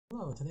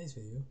Hello, in today's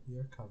video we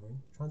are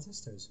covering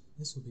transistors.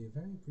 This will be a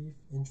very brief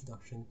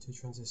introduction to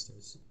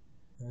transistors.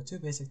 There are two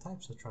basic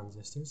types of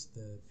transistors,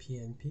 the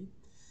PNP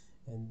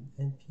and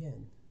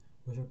NPN,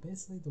 which are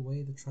basically the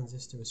way the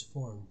transistor is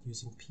formed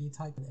using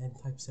P-type and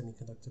N-type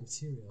semiconductor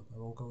material. I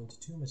won't go into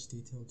too much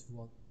detail to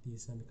what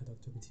these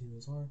semiconductor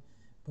materials are,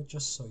 but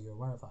just so you're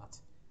aware of that.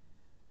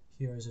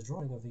 Here is a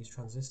drawing of these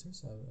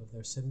transistors, of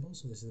their symbols.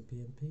 So this is the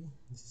PNP,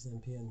 this is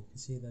NPN. You can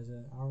see there's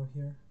an arrow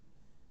here,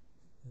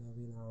 and there'll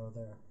be an arrow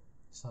there.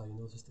 So you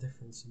notice the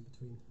difference in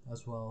between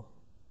as well.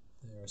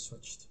 They are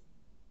switched.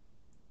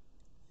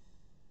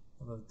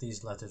 Although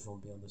these letters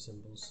won't be on the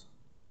symbols.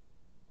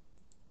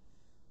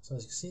 So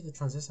as you can see, the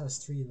transistor has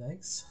three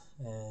legs,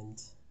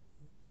 and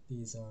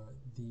these are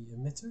the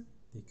emitter,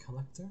 the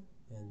collector,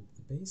 and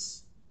the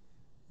base.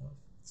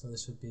 So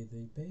this would be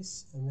the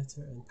base,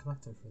 emitter, and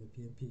collector for the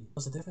PNP.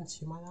 What's the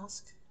difference, you might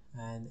ask?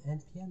 An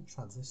NPN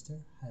transistor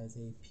has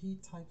a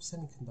P-type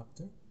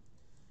semiconductor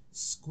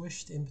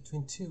squished in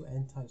between two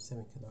N-type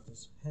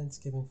semiconductors, hence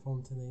giving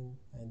form to the name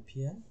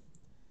NPN.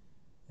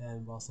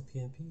 And whilst the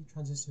PNP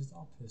transistor is the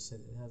opposite,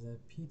 it has a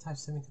P-type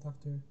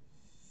semiconductor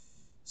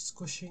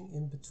squishing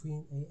in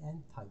between a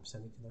N-type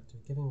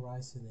semiconductor, giving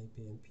rise to an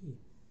PNP.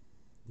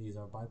 These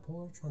are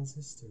bipolar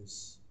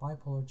transistors,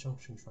 bipolar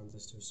junction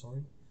transistors,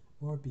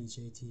 or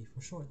BJT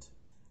for short.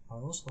 I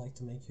would also like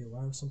to make you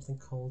aware of something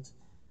called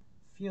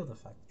field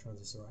effect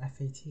transistor, or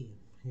FET.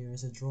 Here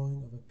is a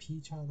drawing of a P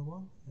channel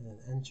 1 and an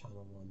N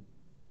channel 1.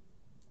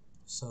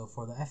 So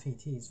for the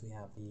FETs we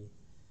have the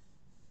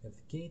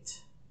gate,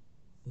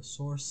 the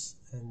source,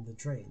 and the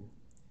drain.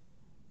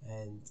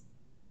 And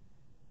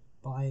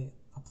by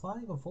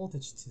applying a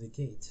voltage to the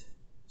gate,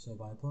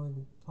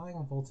 applying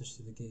a voltage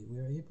to the gate, we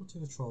are able to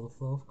control the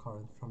flow of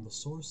current from the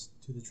source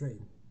to the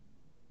drain.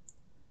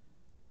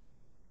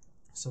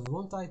 So we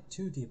won't dive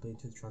too deeply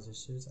into the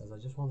transistors, as I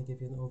just want to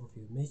give you an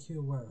overview, make you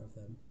aware of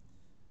them.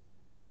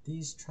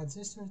 These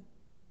transistors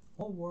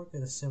all work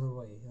in a similar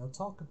way, and I'll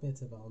talk a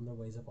bit about their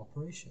ways of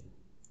operation.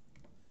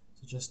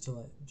 So just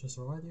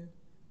to remind you,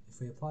 if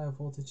we apply a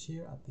voltage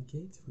here at the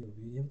gate, we will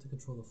be able to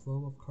control the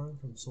flow of current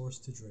from source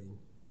to drain.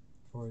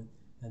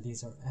 And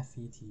these are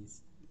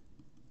FETs,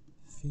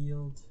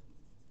 field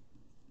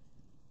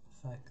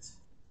effect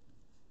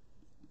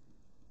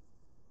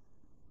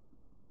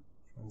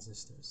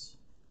transistors.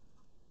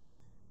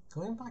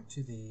 Going back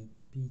to the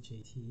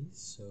BJTs,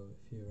 so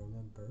if you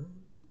remember,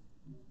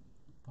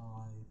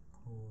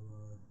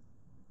 bipolar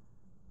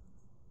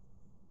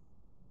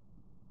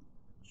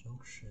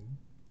junction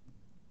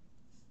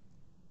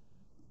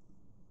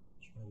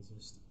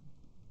transistor,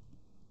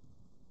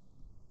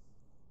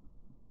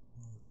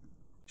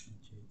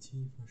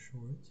 BJT for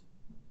short.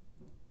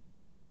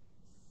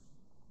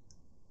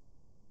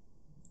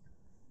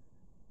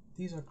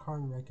 These are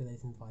current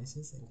regulating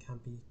devices and can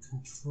be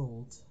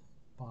controlled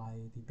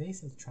by the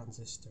base of the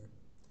transistor.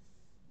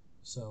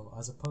 So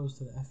as opposed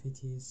to the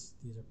FETs,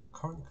 these are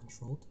current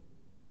controlled.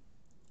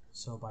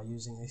 So by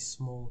using a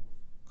small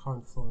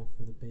current flowing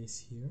through the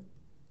base here,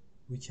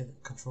 we can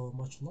control a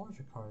much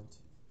larger current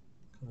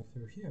coming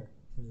through here,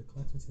 through the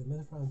collector to the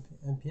emitter for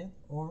NPN,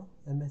 or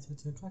emitter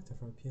to the collector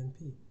for a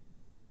PNP,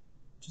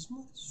 which is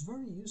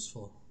very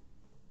useful.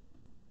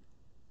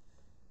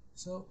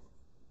 So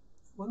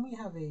when we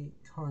have a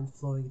current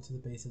flowing into the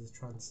base of the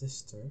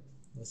transistor,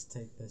 let's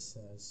take this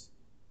as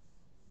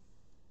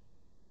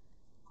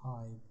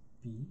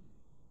IB,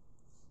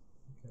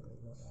 get rid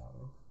of that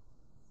arrow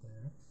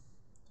there.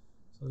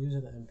 So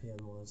using the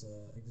NPN one as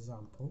an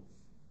example.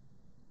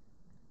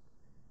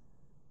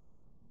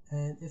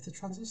 And if the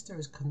transistor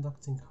is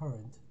conducting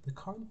current, the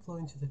current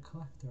flowing to the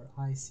collector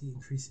IC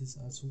increases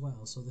as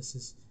well. So this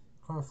is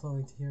current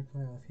flowing to here,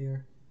 coming out of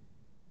here.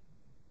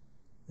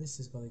 This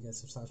is going to get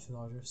substantially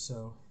larger.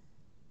 So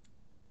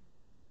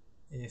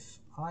if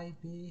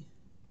IB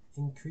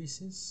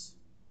increases,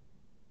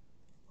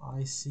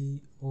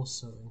 IC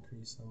also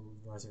increase. I'm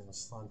writing a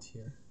slant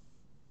here.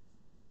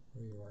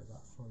 Rewrite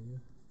that for you.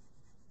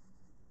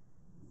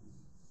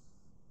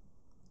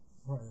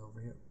 Right over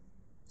here.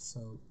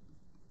 So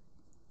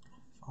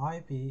if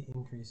IB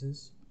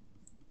increases,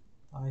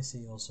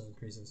 IC also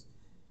increases.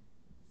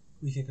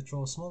 We can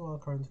control a small amount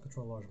of current to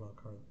control a large amount of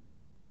current.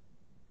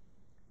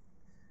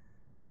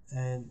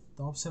 And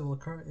the opposite will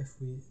occur if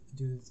we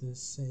do the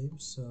same.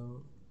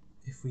 So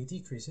if we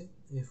decrease it,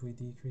 if we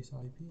decrease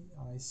IB,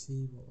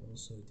 IC will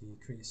also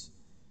decrease.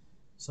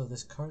 So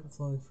this current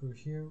flowing through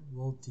here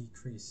will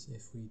decrease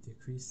if we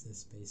decrease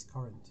this base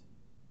current.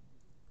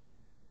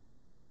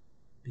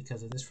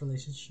 Because of this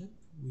relationship,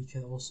 we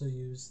can also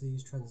use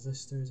these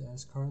transistors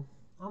as current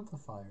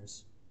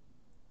amplifiers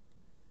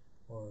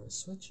or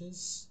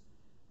switches,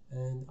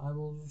 and I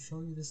will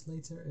show you this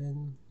later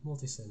in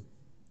multisim,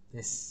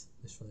 this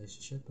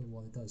relationship and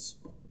what it does.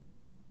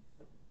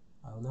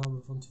 I will now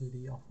move on to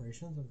the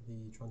operations of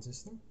the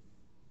transistor.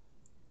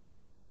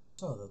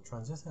 So the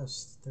transistor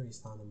has three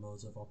standard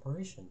modes of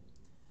operation.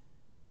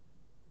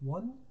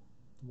 One,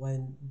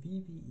 when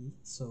VBE,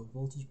 so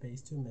voltage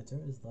base to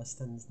emitter, is less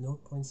than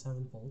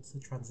 0.7 volts, the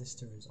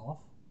transistor is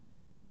off.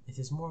 it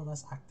is more or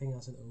less acting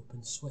as an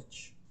open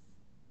switch.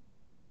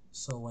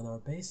 So when our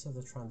base of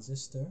the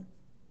transistor,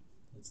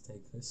 let's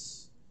take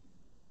this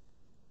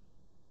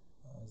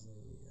as an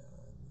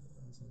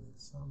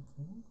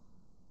example.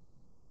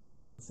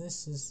 If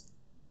this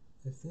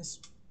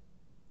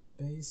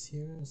base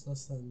here is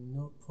less than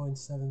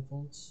 0.7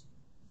 volts,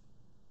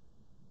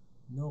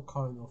 no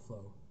current will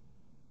flow.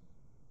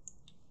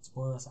 It's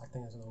more or less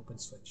acting as an open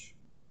switch.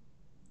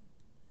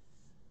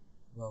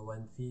 Well,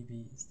 when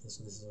VB, so this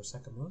is our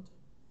second mode,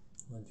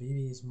 when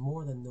VB is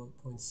more than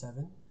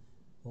 0.7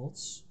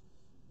 volts,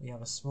 we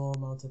have a small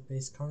amount of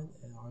base current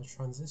and our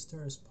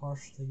transistor is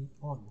partially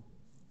on.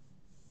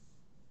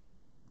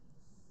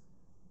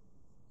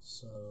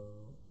 So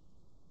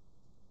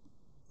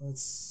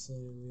let's say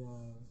we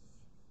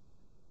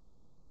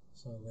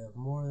have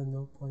more than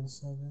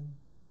 0.7,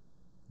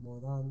 more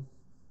than,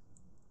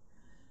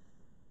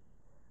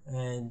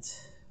 and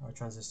our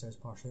transistor is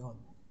partially on.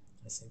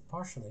 I say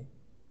partially,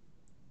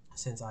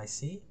 since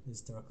IC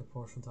is directly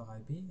proportional to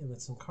IB, and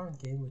with some current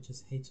gain, which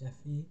is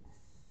HFE.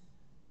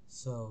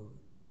 So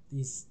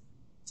these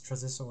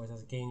transistor always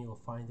has a gain, you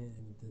will find it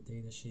in the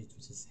data sheet,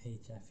 which is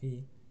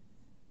HFE,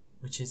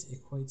 which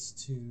equates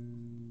to,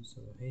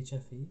 so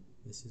HFE,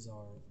 this is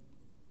our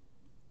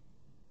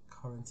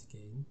current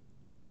gain,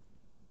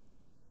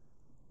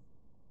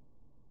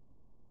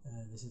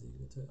 and this is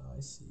equal to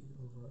IC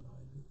over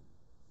IB.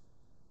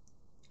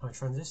 Our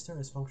transistor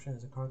is functioning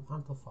as a current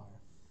amplifier,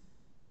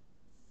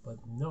 but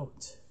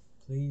note,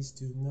 please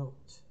do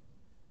note,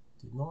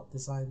 do not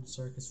design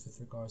circuits with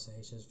regards to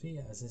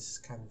HFE, as this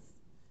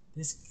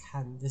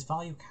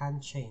value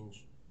can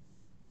change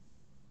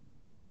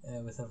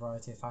with a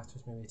variety of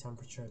factors, maybe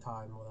temperature,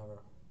 time,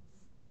 whatever.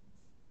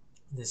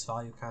 This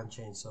value can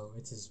change, so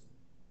it is,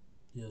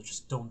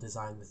 just don't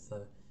design with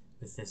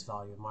this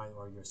value in mind,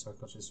 or your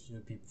circuit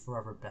you'll be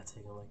forever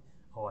betting on, like,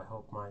 oh, I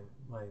hope my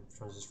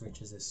transistor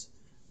reaches this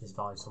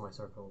value so my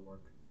circuit will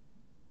work.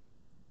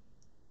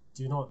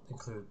 Do not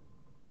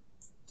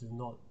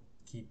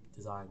keep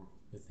design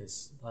with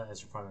this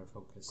as your primary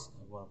focus.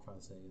 What I'm trying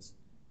to say is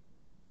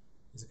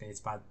okay, it's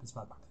bad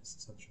practice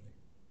essentially.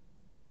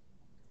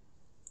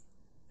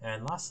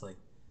 And lastly,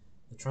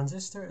 the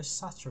transistor is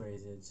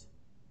saturated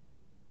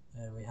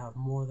and we have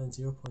more than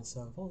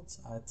 0.7 volts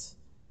at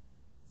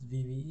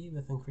VBE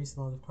with increased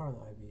amount of current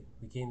IB.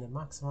 We gain the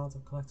max amount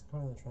of collector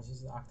current and the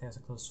transistor acting as a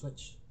closed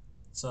switch.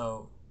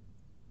 So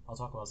I'll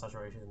talk about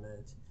saturation in a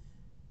minute.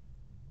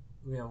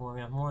 When we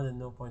have more than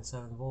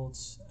 0.7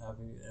 volts, and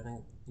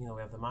then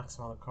we have the max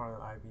amount of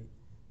current at IB.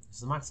 This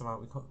is the max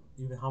amount.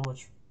 Even how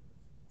much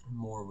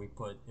more we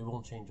put, it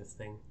won't change a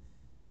thing.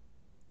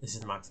 This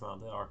is the max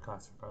amount that our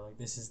collector current, like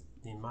this is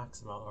the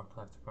max amount our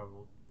collector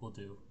current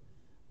will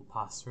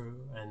pass through,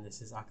 and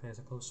this is acting as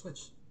a closed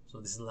switch. So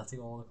this is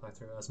letting all the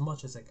collector as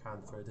much as it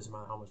can through. It doesn't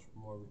matter how much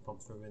more we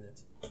pump through in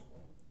it.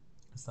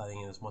 It's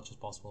letting in as much as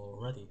possible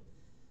already.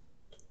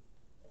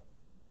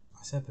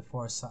 I said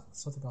before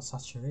something about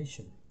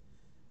saturation.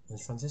 When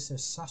the transistor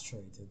is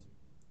saturated,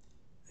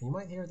 and you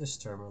might hear this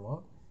term a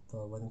lot,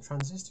 but when the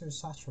transistor is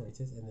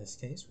saturated, in this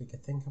case, we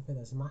could think of it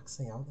as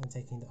maxing out and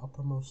taking the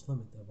uppermost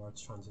limit of our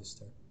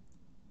transistor.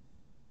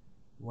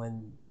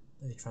 When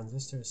a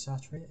transistor is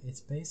saturated, its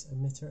base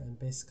emitter and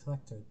base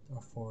collector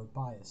are forward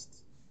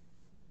biased.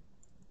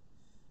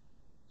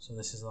 So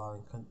this is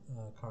allowing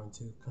current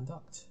to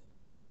conduct.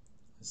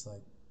 It's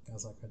like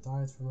a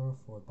diode, remember,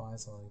 forward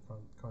bias allowing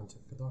current to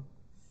conduct,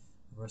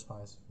 reverse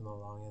bias for not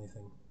allowing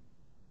anything.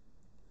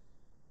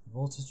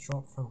 Voltage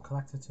drop from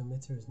collector to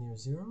emitter is near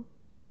zero,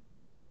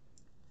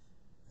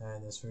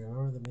 and as we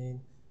remember the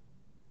main,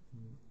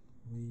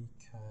 we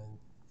can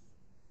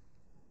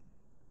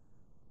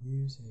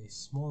use a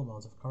small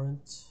amount of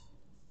current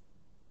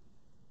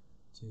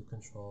to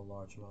control a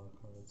large amount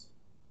of current.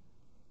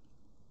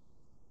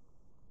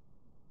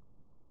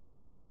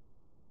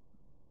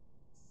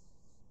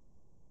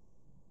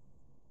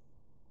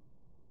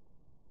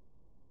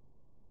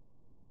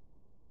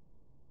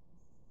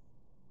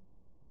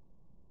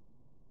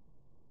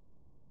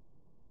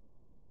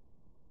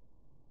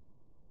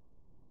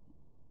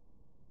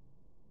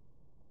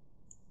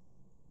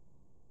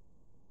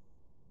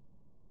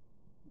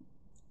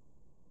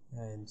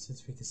 And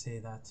since we can say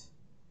that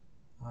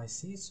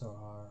IC, so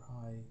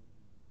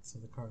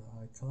the current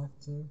I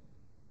collector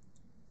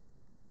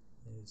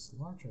is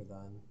larger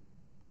than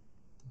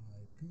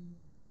IB,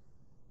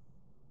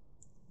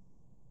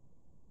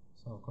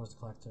 so of course the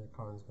collector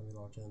current is going to be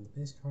larger than the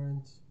base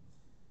current,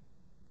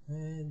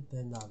 and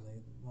then that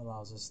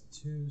allows us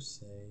to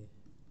say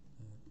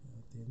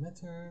that the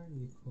emitter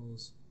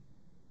equals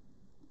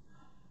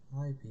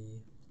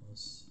IB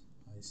plus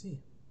IC.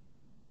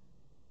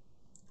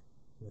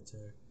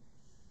 Emitter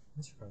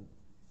current.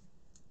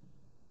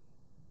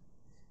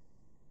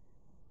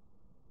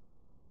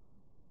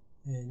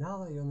 And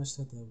now that you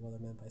understood what I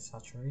meant by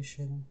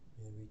saturation,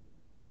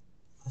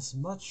 as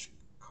much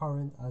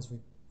current as we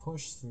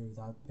push through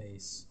that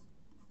base,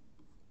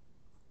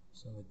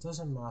 so it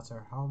doesn't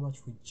matter how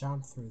much we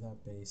jam through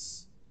that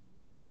base,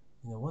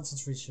 once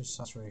it's reached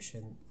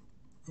saturation,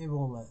 it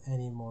won't let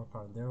any more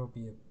current. There will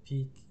be a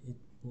peak. It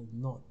will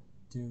not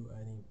do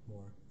any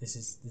more. This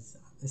is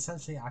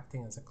essentially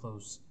acting as a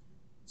closed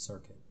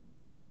circuit.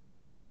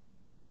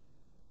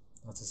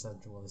 That's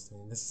essentially what it's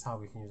doing. This is how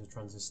we can use a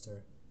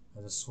transistor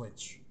as a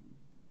switch.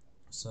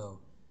 So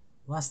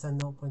less than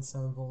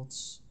 0.7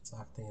 volts, it's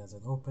acting as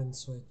an open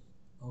switch,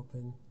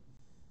 open.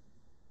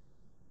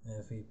 And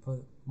if we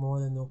put more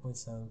than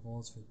 0.7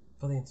 volts, we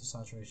put it into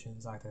saturation,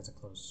 it's acting as a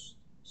closed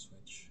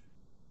switch.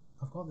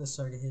 I've got this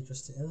circuit here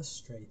just to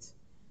illustrate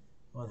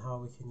on how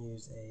we can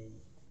use a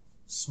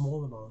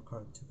small amount of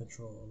current to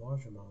control a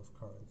large amount of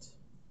current.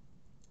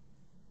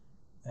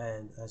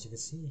 And as you can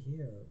see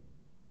here,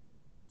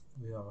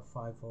 we have a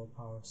 5-volt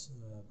power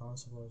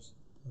source,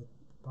 a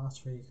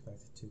battery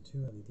connected to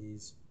 2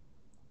 LEDs.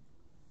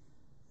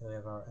 And we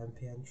have our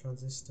NPN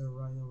transistor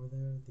right over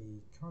there.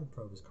 The current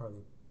probe is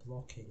currently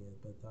blocking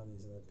it, but that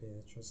is an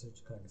NPN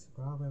transistor connected to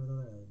ground. We have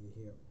another LED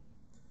here.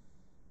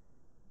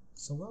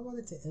 So what I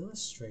wanted to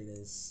illustrate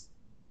is,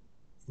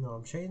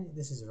 I'm changing,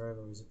 this is a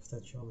variable, is a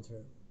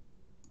potentiometer,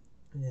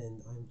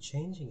 and I'm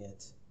changing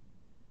it,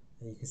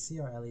 and you can see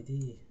our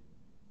LED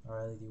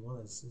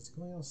 1 it's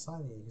going on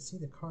slightly, and you can see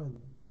the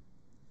current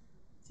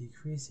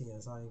decreasing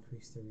as I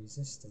increase the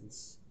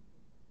resistance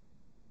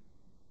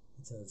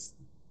until it's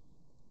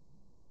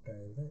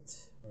barely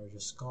lit or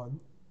just gone,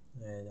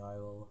 and I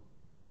will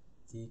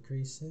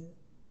decrease it,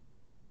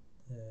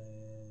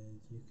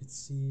 and you can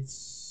see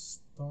it's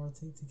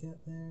starting to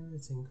get there.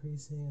 It's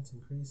increasing,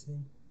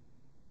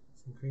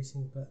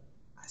 but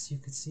as you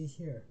can see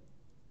here,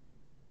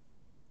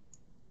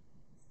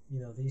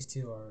 these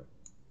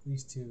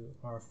two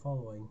are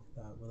following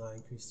that. When I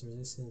increase the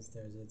resistance,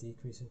 there's a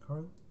decrease in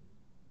current,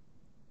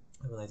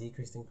 and when I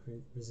decrease the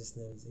resistance,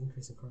 there's an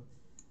increase in current.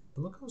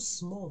 But look how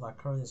small that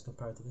current is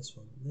compared to this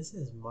one. This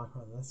is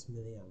micro, that's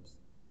milliamps.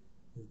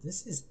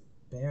 This is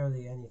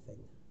barely anything.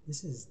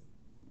 This is,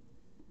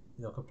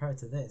 compared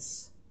to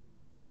this.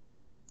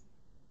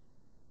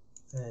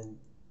 And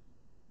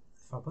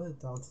if I put it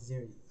down to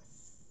 0,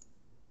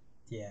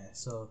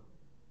 so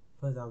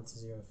put it down to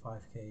 0,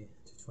 5K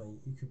to 20,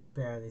 you could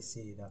barely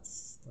see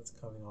that's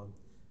coming on,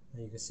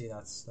 and you can see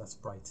that's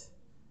bright.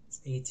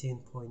 It's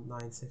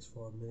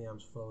 18.964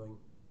 milliamps flowing,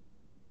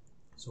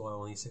 so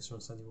only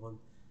 671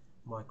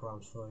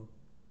 microamps flowing.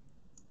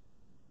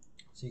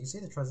 So you can see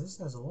the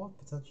transistor has a lot of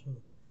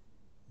potential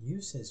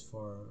uses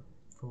for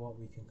what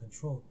we can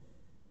control.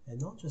 And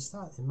not just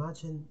that,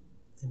 imagine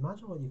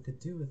what you could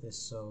do with this.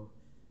 So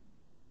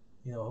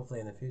hopefully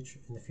in the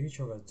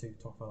future we're going to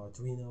talk about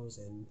Arduinos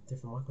and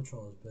different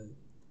microcontrollers, but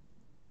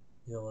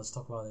let's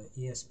talk about an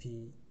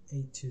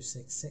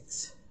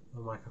ESP8266, a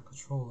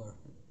microcontroller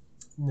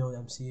node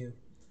MCU.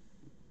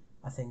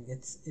 I think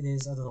it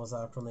is, I don't know what's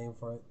the actual name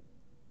for it,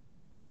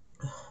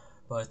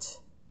 but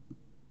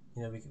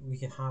we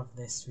can have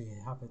this, we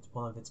can have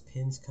one of its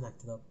pins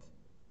connected up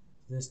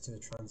this to a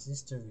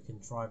transistor. We can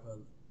drive a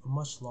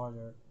much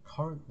larger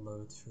current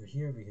load through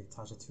here. We can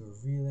attach it to a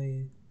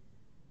relay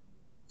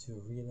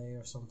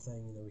or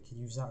something. We can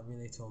use that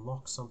relay to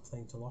unlock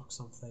something, to lock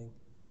something.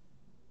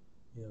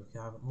 We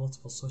can have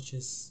multiple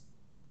switches.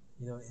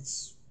 There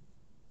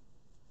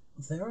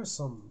are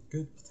some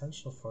good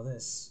potential for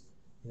this.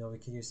 We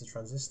can use the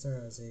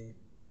transistor as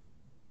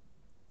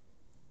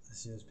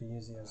it's been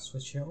using as a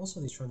switch here. Also,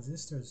 these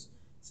transistors,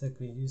 so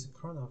we use the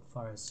current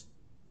amplifiers,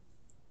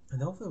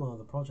 and hopefully one of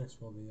the projects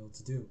we'll be able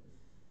to do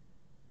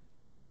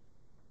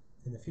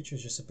in the future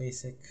is just a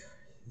basic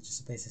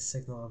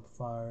signal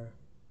amplifier,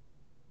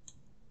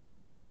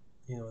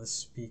 the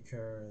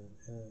speaker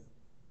and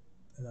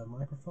a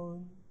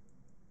microphone,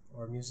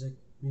 or music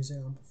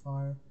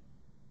amplifier,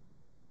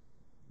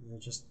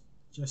 just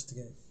to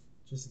get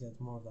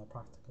more of that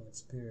practical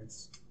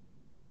experience.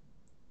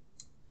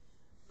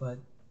 But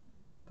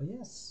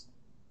yes,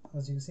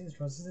 as you can see, the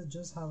transistors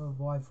just have a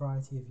wide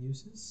variety of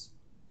uses,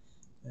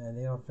 and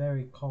they are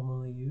very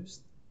commonly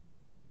used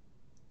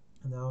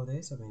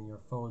nowadays. I mean,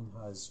 your phone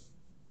has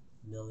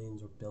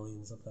millions or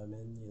billions of them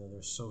in.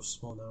 They're so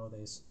small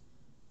nowadays.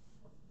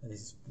 And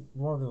this is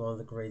probably one of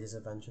the greatest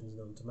inventions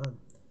known to man.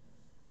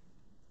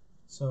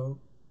 So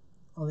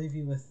I'll leave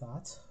you with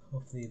that.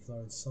 Hopefully you've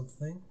learned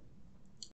something.